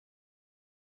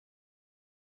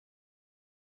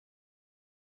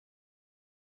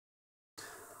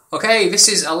Okay, this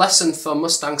is a lesson for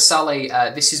Mustang Sally.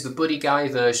 This is the Buddy Guy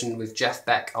version with Jeff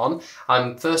Beck on.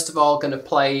 I'm first of all going to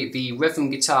play the rhythm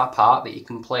guitar part that you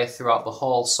can play throughout the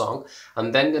whole song.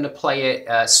 I'm then going to play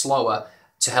it slower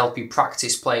to help you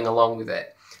practice playing along with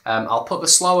it. I'll put the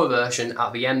slower version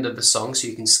at the end of the song so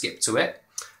you can skip to it.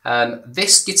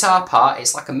 This guitar part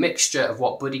is like a mixture of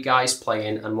what Buddy Guy's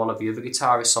playing and one of the other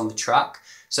guitarists on the track.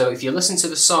 So if you listen to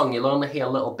the song, you'll only hear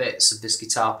little bits of this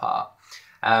guitar part.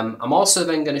 I'm also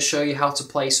then going to show you how to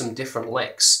play some different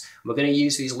licks. We're going to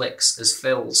use these licks as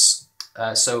fills,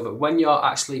 so that when you're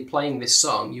actually playing this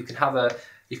song, you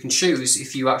can choose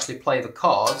if you actually play the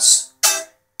chords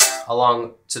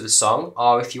along to the song,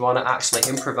 or if you want to actually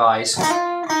improvise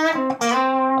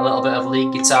a little bit of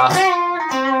lead guitar.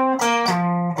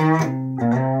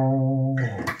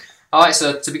 Alright,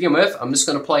 so to begin with, I'm just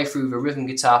going to play through the rhythm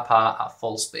guitar part at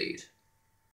full speed.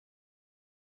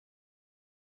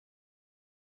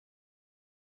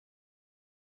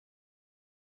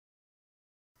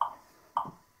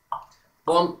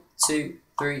 1, 2,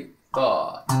 3,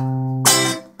 4.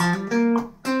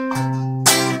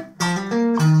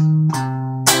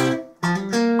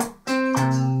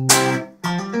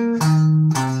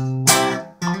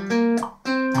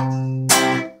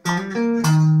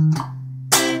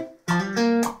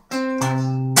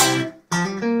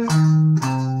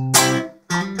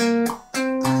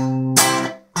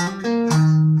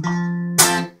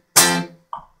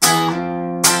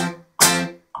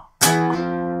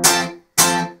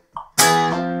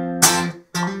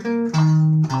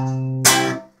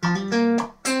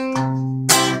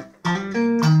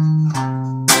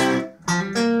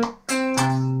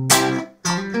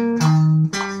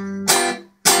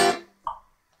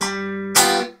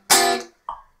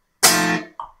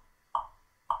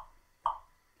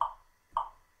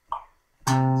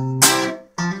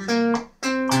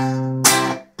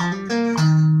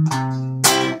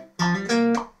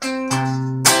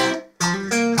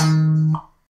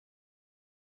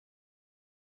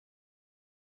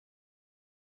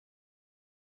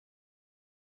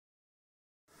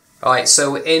 Alright,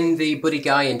 so in the Buddy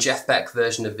Guy and Jeff Beck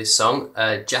version of this song,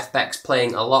 Jeff Beck's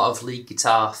playing a lot of lead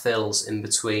guitar fills in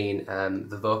between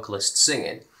the vocalist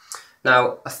singing.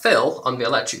 Now, a fill on the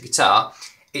electric guitar,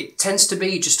 it tends to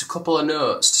be just a couple of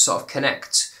notes to sort of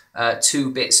connect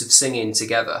two bits of singing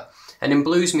together. And in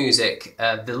blues music,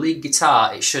 the lead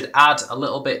guitar, it should add a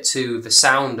little bit to the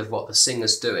sound of what the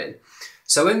singer's doing.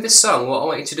 So in this song, what I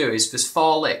want you to do is, there's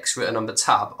 4 licks written on the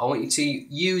tab. I want you to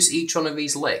use each one of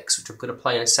these licks, which I'm going to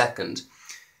play in a second,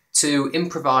 to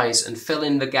improvise and fill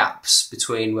in the gaps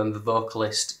between when the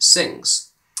vocalist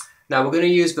sings. Now we're going to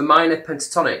use the minor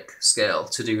pentatonic scale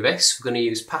to do this. We're going to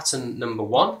use pattern number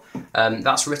 1.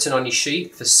 That's written on your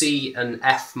sheet for C and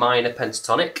F minor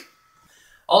pentatonic.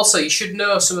 Also, you should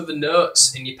know some of the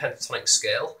notes in your pentatonic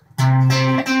scale.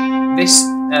 This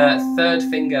third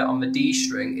finger on the D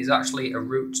string is actually a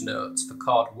root note for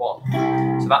chord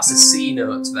 1. So that's a C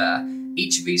note there.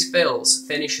 Each of these fills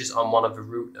finishes on one of the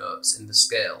root notes in the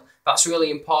scale. That's really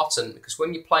important because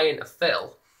when you're playing a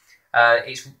fill,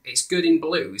 it's good in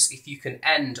blues if you can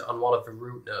end on one of the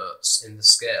root notes in the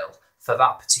scale for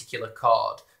that particular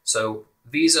chord. So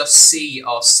these are C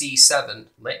or C7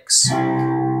 licks,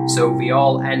 so we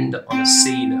all end on a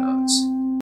C note.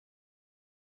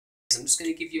 I'm just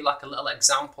going to give you like a little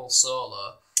example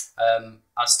solo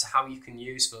as to how you can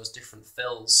use those different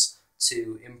fills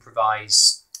to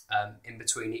improvise in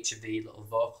between each of the little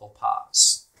vocal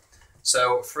parts.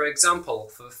 So for example,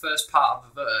 for the first part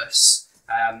of the verse,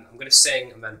 I'm going to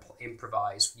sing and then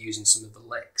improvise using some of the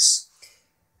licks.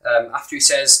 After he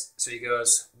says, so he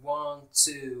goes, 1,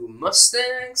 2,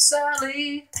 Mustang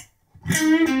Sally.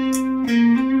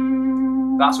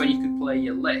 That's when you could play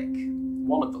your lick.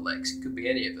 One of the licks, it could be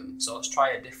any of them. So let's try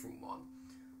a different one.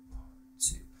 1,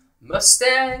 2,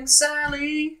 Mustang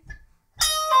Sally.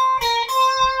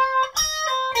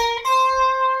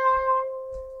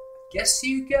 Guess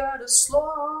you gotta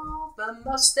slow the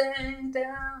Mustang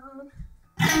down.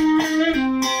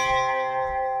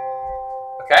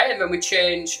 Okay, and then we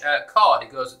change chord,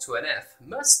 it goes up to an F.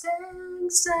 Mustang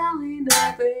Sally,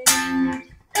 nothing.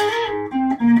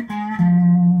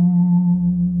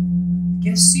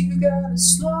 Guess you gotta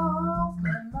slow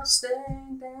that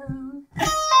Mustang down.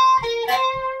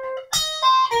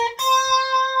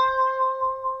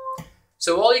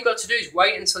 So all you've got to do is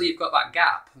wait until you've got that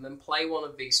gap and then play one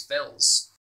of these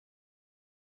fills.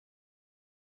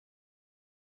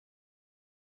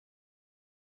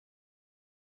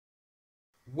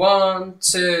 One,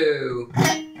 two. Do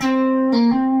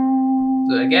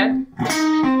it again.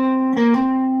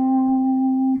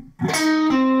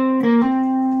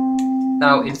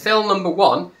 Now in fill number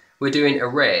 1, we're doing a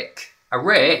rake. A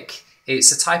rake,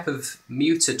 it's a type of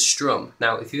muted strum.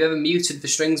 Now, if you've ever muted the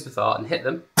strings before and hit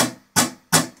them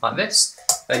like this,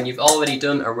 then you've already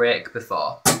done a rake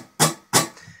before.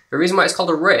 The reason why it's called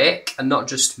a rake and not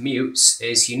just mutes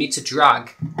is you need to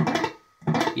drag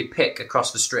your pick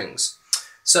across the strings.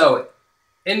 So,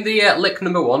 in the lick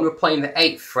number 1, we're playing the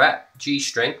 8th fret G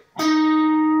string.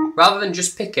 Rather than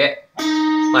just pick it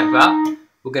like that,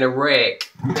 we're going to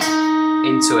rake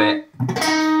into it.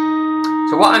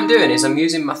 So what I'm doing is I'm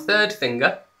using my 3rd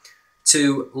finger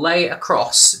to lay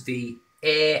across the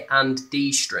A and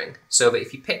D string, so that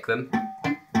if you pick them,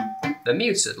 they're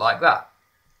muted like that.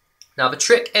 Now the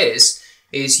trick is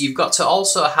you've got to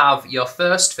also have your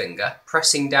 1st finger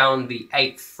pressing down the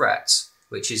 8th fret,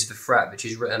 which is the fret which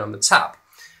is written on the tab.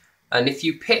 And if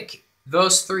you pick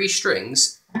those 3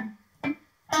 strings, A,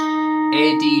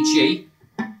 D, G,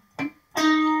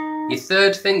 your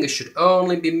 3rd finger should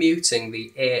only be muting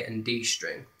the A and D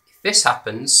string. If this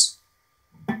happens,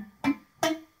 then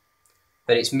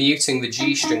it's muting the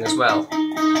G string as well,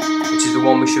 which is the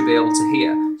one we should be able to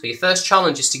hear. So your first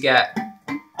challenge is to get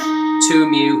 2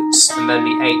 mutes and then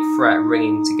the 8th fret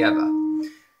ringing together.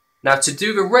 Now to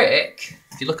do the rake,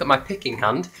 if you look at my picking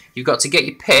hand, you've got to get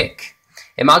your pick.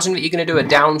 Imagine that you're going to do a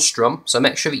down strum, so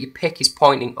make sure that your pick is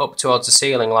pointing up towards the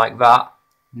ceiling like that,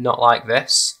 not like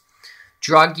this.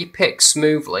 Drag your pick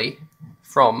smoothly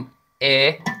from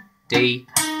A, D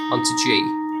onto G.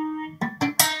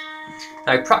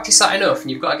 Now practice that enough and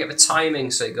you've got to get the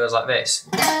timing so it goes like this.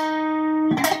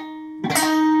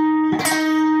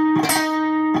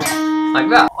 Like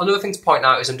that. Another thing to point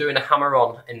out is I'm doing a hammer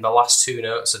on in the last 2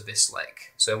 notes of this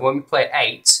lick. So when we play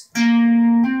 8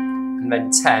 and then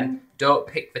 10, don't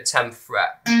pick the 10th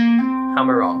fret.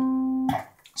 Hammer on.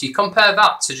 So you compare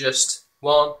that to just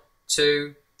 1,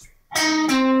 2,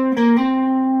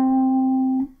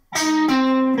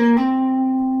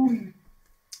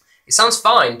 it sounds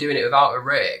fine doing it without a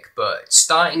rake, but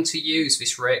starting to use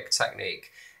this rake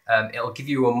technique, it'll give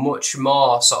you a much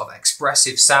more sort of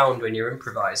expressive sound when you're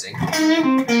improvising.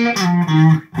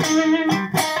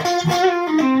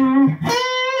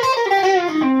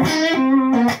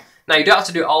 Now you don't have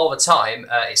to do it all the time,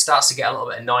 it starts to get a little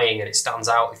bit annoying and it stands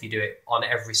out if you do it on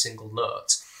every single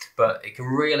note. But it can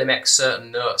really make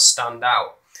certain notes stand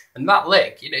out. And that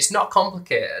lick, you know, it's not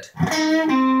complicated.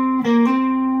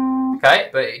 Okay,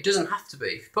 but it doesn't have to be.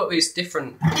 If you put these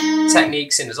different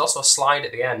techniques in, there's also a slide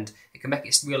at the end. It can make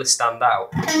it really stand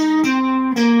out.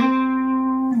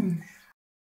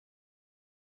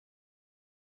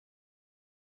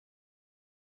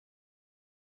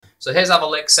 So here's how the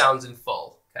lick sounds in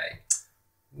full. Okay,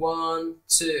 1,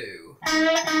 2.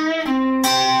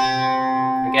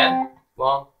 Again,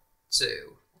 1, 2.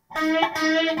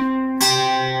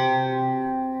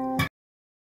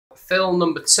 Fill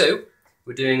number 2,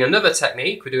 we're doing another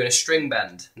technique, we're doing a string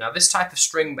bend. Now this type of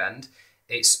string bend,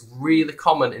 it's really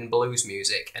common in blues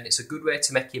music and it's a good way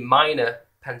to make your minor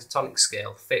pentatonic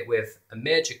scale fit with a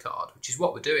major chord, which is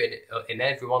what we're doing in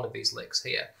every one of these licks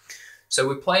here. So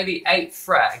we play the 8th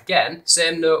fret, again,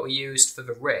 same note we used for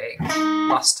the rake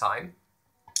last time,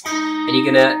 and you're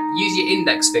going to use your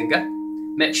index finger,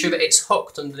 make sure that it's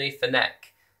hooked underneath the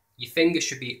neck. Your finger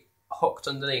should be hooked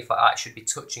underneath like that, it should be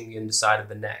touching the underside of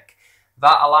the neck.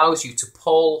 That allows you to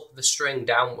pull the string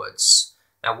downwards.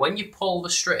 Now when you pull the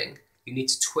string, you need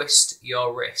to twist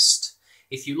your wrist.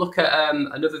 If you look at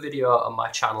another video on my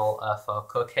channel for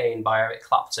Cocaine by Eric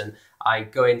Clapton, I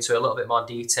go into a little bit more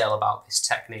detail about this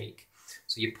technique.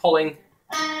 So you're pulling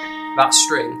that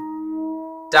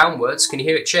string downwards, can you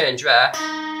hear it change there?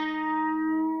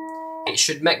 It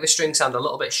should make the string sound a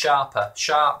little bit sharper.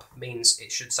 Sharp means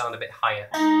it should sound a bit higher.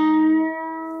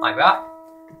 Like that.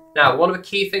 Now, one of the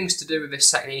key things to do with this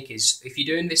technique is, if you're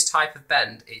doing this type of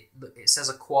bend, it says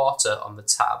a quarter on the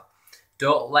tab.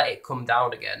 Don't let it come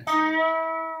down again.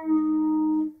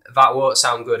 That won't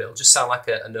sound good, it'll just sound like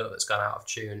a note that's gone out of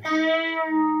tune.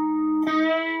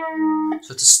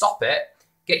 So to stop it,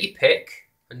 get your pick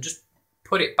and just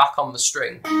put it back on the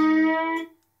string.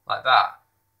 Like that.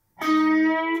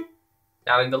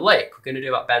 Now in the lick, we're going to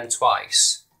do that bend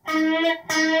twice.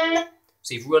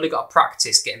 So you've really got to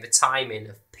practice getting the timing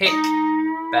of pick,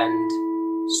 bend,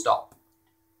 stop,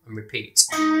 and repeat.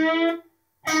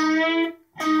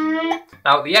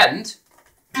 Now at the end,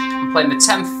 I'm playing the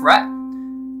 10th fret,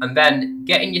 and then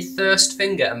getting your 1st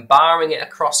finger and barring it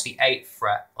across the 8th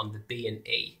fret on the B and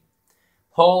E.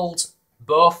 Hold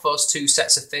both those 2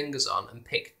 sets of fingers on and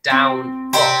pick down,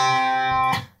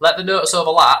 up. Let the notes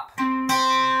overlap,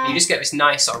 and you just get this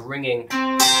nice sort of ringing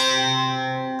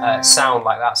sound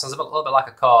like that. Sounds a little bit like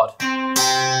a chord.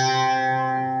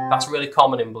 That's really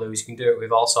common in blues. You can do it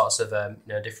with all sorts of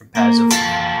different pairs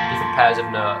of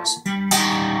notes.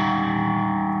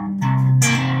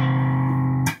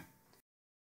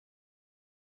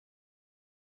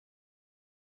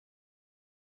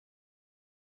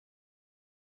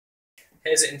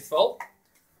 Here's it in full.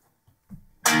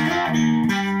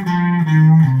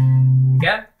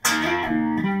 Again.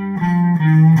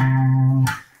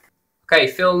 Okay,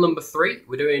 fill number 3.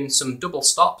 We're doing some double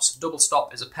stops. Double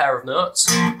stop is a pair of notes.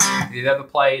 If you've ever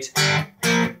played,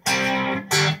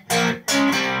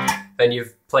 then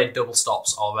you've played double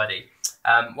stops already.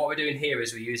 What we're doing here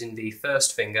is we're using the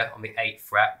first finger on the 8th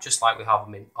fret, just like we have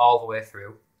them in all the way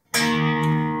through.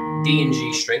 D and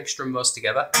G string, strum those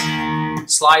together.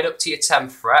 Slide up to your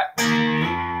 10th fret.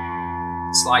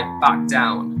 Slide back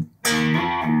down.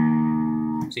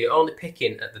 So you're only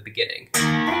picking at the beginning.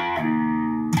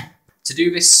 To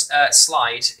do this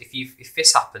slide, if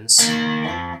this happens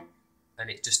and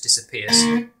it just disappears,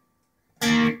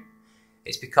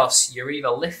 it's because you're either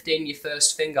lifting your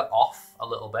first finger off a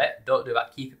little bit, don't do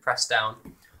that, keep it pressed down,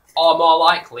 or more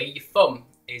likely your thumb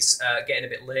is getting a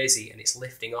bit lazy and it's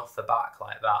lifting off the back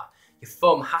like that. Your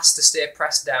thumb has to stay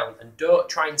pressed down and don't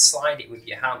try and slide it with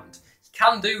your hand. You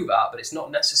can do that, but it's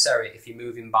not necessary if you're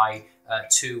moving by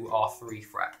 2 or 3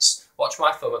 frets. Watch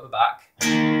my thumb at the back.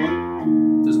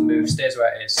 Doesn't move, stays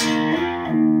where it is.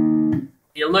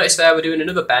 You'll notice there we're doing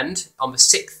another bend on the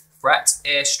 6th fret,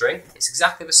 A string. It's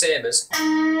exactly the same as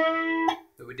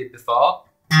that we did before.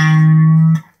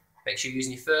 Make sure you're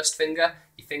using your first finger.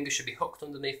 Your finger should be hooked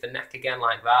underneath the neck again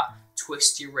like that.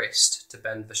 Twist your wrist to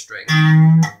bend the string.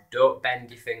 Don't bend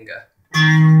your finger.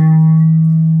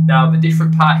 Now the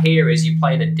different part here is you're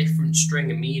playing a different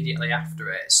string immediately after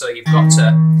it. So you've got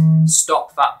to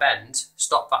stop that bend,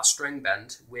 stop that string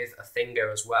bend with a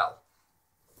finger as well.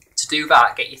 To do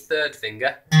that, get your 3rd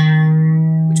finger,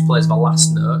 which plays the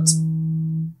last note,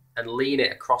 and lean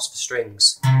it across the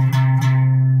strings.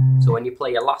 So when you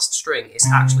play your last string, it's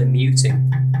actually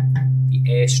muting the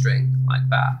A string like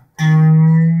that.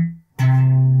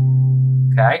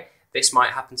 Okay, this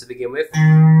might happen to begin with.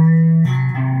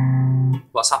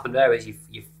 What's happened there is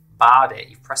you've barred it,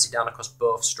 you've pressed it down across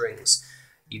both strings.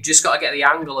 You've just got to get the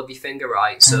angle of your finger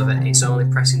right so that it's only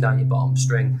pressing down your bottom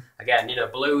string. Again, you know,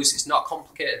 blues, it's not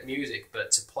complicated music,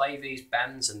 but to play these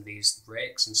bends and these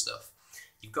rakes and stuff,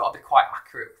 you've got to be quite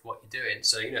accurate with what you're doing.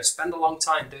 So, you know, spend a long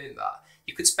time doing that.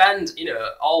 You could spend, you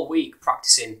know, all week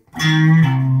practicing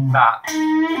that.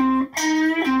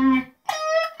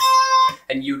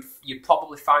 And you'd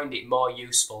probably find it more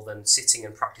useful than sitting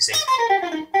and practicing,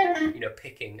 you know,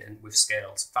 picking and with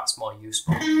scales. That's more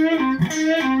useful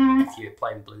if you're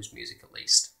playing blues music at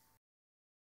least.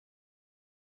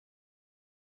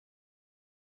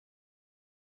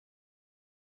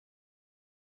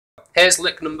 Here's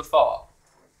lick number 4.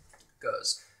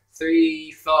 Goes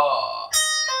 3, 4.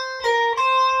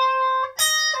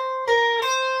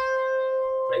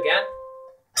 And again.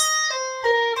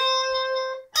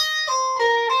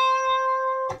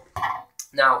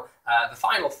 Now, the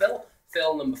final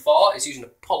fill number 4, is using a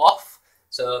pull off.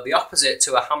 So the opposite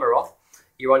to a hammer off.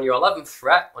 You're on your 11th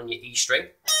fret on your E string.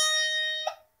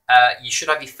 You should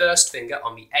have your first finger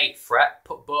on the 8th fret.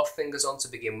 Put both fingers on to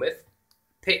begin with.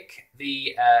 Pick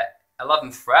the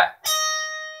 11th fret.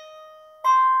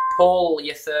 Pull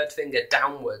your 3rd finger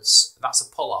downwards. That's a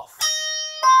pull off.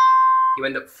 You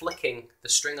end up flicking the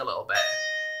string a little bit,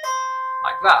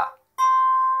 like that.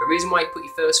 The reason why you put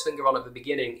your first finger on at the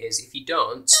beginning is if you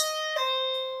don't,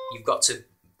 you've got to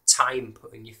time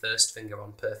putting your first finger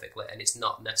on perfectly, and it's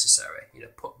not necessary. You know,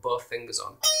 put both fingers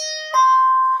on.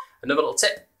 Another little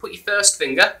tip, put your first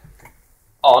finger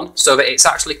on so that it's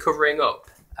actually covering up.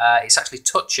 It's actually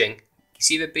touching. You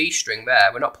see the B string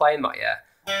there? We're not playing that yet.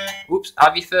 Whoops,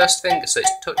 have your first finger so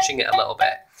it's touching it a little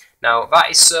bit. Now, that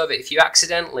is so that if you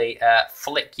accidentally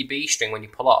flick your B string when you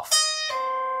pull off,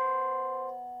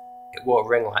 it won't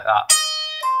ring like that,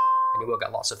 and you won't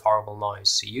get lots of horrible noise.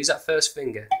 So use that first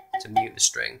finger to mute the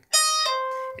string.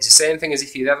 It's the same thing as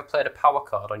if you've ever played a power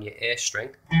chord on your A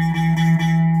string,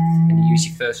 and you use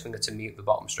your first finger to mute the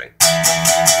bottom string,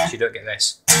 so you don't get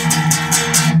this.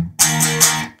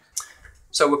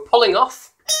 So we're pulling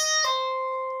off,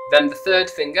 then the 3rd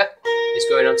finger is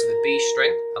going onto the B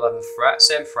string, 11th fret,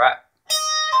 same fret.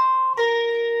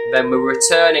 Then we're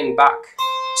returning back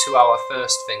to our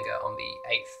first finger on the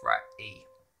 8th fret, E.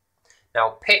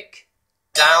 Now pick,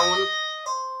 down,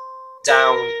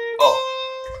 down, up.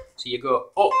 So you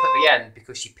go up at the end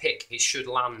because you pick, it should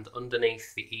land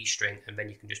underneath the E string, and then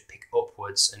you can just pick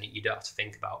upwards and you don't have to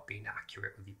think about being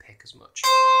accurate with your pick as much.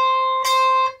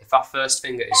 if that first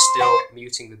finger is still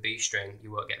muting the B string,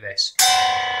 you won't get this.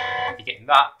 If you're getting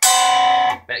that,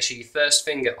 make sure your first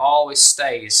finger always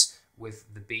stays with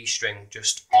the B string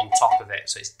just on top of it,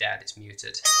 so it's dead, it's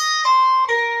muted.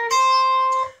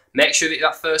 Make sure that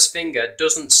that first finger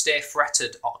doesn't stay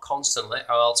fretted constantly,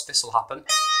 or else this will happen.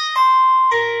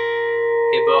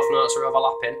 Here both notes are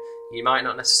overlapping, you might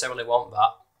not necessarily want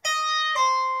that.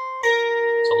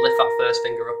 So lift that first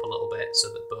finger up a little bit so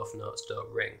that both notes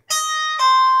don't ring.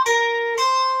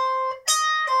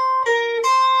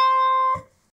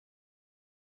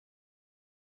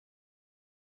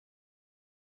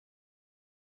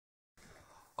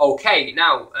 Okay,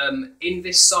 now in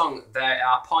this song there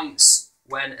are points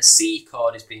when a C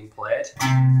chord is being played.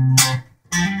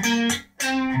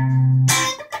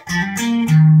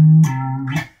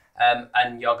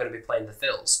 And you're going to be playing the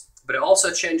fills. But it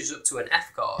also changes up to an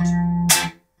F chord.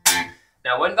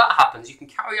 Now when that happens, you can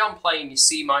carry on playing your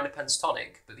C minor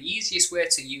pentatonic, but the easiest way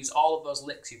to use all of those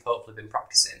licks you've hopefully been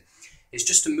practicing is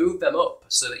just to move them up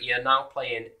so that you're now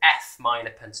playing F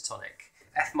minor pentatonic.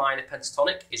 F minor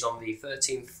pentatonic is on the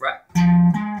 13th fret.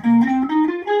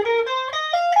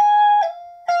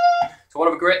 So one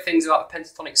of the great things about the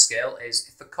pentatonic scale is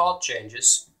if the chord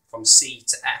changes from C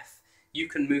to F, you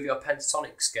can move your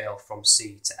pentatonic scale from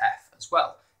C to F as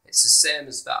well. It's the same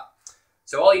as that.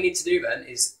 So all you need to do then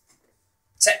is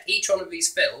take each one of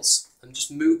these fills and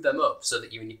just move them up so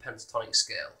that you're in your pentatonic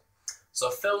scale. So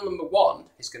fill number 1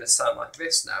 is going to sound like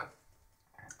this now.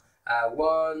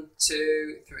 1,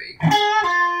 2, 3.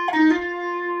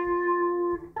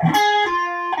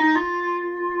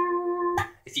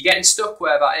 If you're getting stuck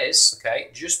where that is, okay,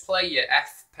 just play your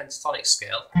F pentatonic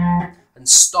scale and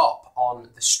stop on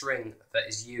the string that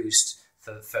is used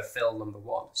for fill number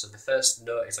 1. So the first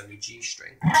note is on your G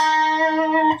string.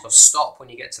 So stop when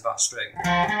you get to that string.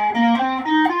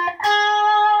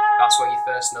 That's where your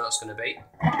first note's going to be.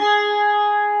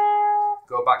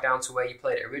 Go back down to where you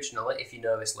played it originally if you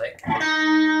know this lick. Okay,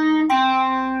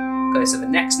 so the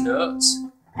next note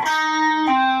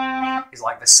is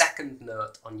like the second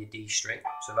note on your D string.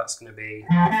 So that's going to be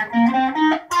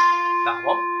that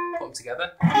one. Put them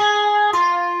together.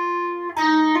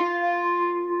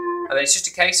 And then it's just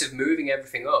a case of moving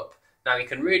everything up. Now you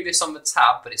can read this on the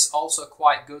tab, but it's also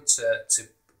quite good to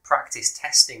practice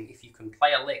testing if you can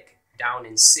play a lick down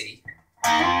in C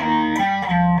and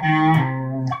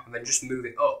then just move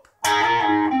it up.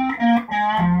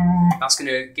 That's going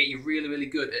to get you really, really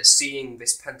good at seeing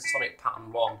this pentatonic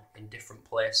pattern 1 in different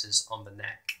places on the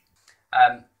neck.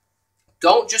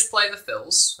 Don't just play the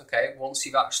fills, okay, once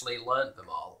you've actually learnt them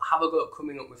all. Have a go at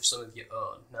coming up with some of your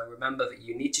own. Now remember that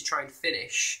you need to try and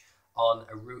finish on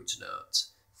a root note.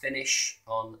 Finish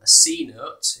on a C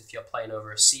note if you're playing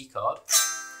over a C chord.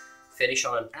 Finish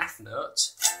on an F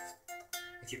note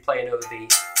if you're playing over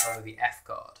the F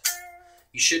chord.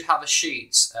 You should have a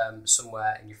sheet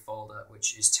somewhere in your folder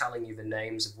which is telling you the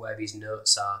names of where these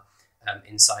notes are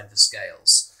inside the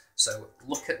scales. So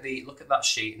look at that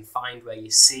sheet and find where your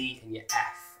C and your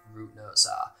F root notes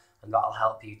are, and that'll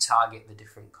help you target the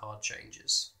different chord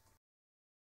changes.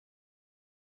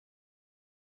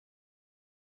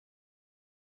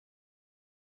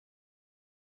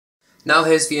 Now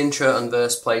here's the intro and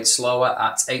verse played slower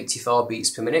at 84 beats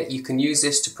per minute. You can use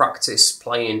this to practice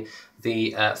playing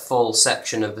the full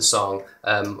section of the song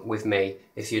with me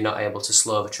if you're not able to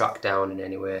slow the track down in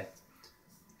any way.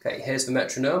 Okay, here's the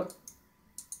metronome.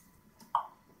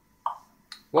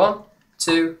 1,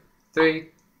 2, 3,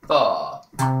 4.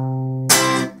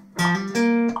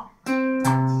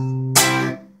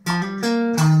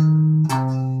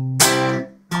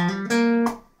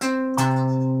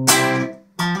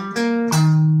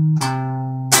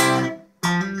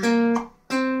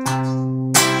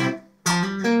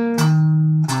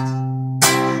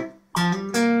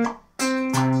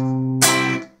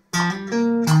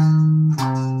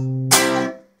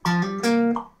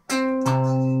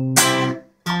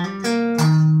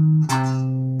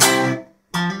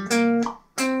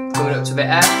 Coming up to the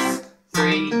F,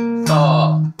 3,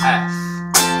 4, F.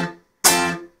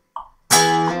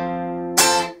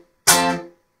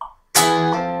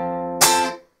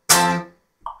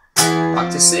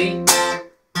 Back to C.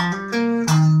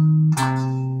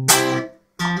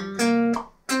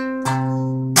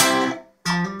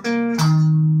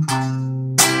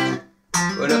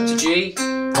 Going up to G,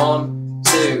 1,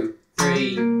 2,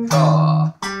 3,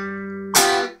 4.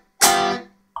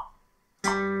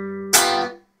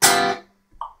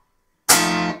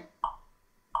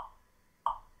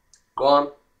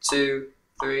 1, 2,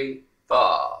 3,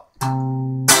 4.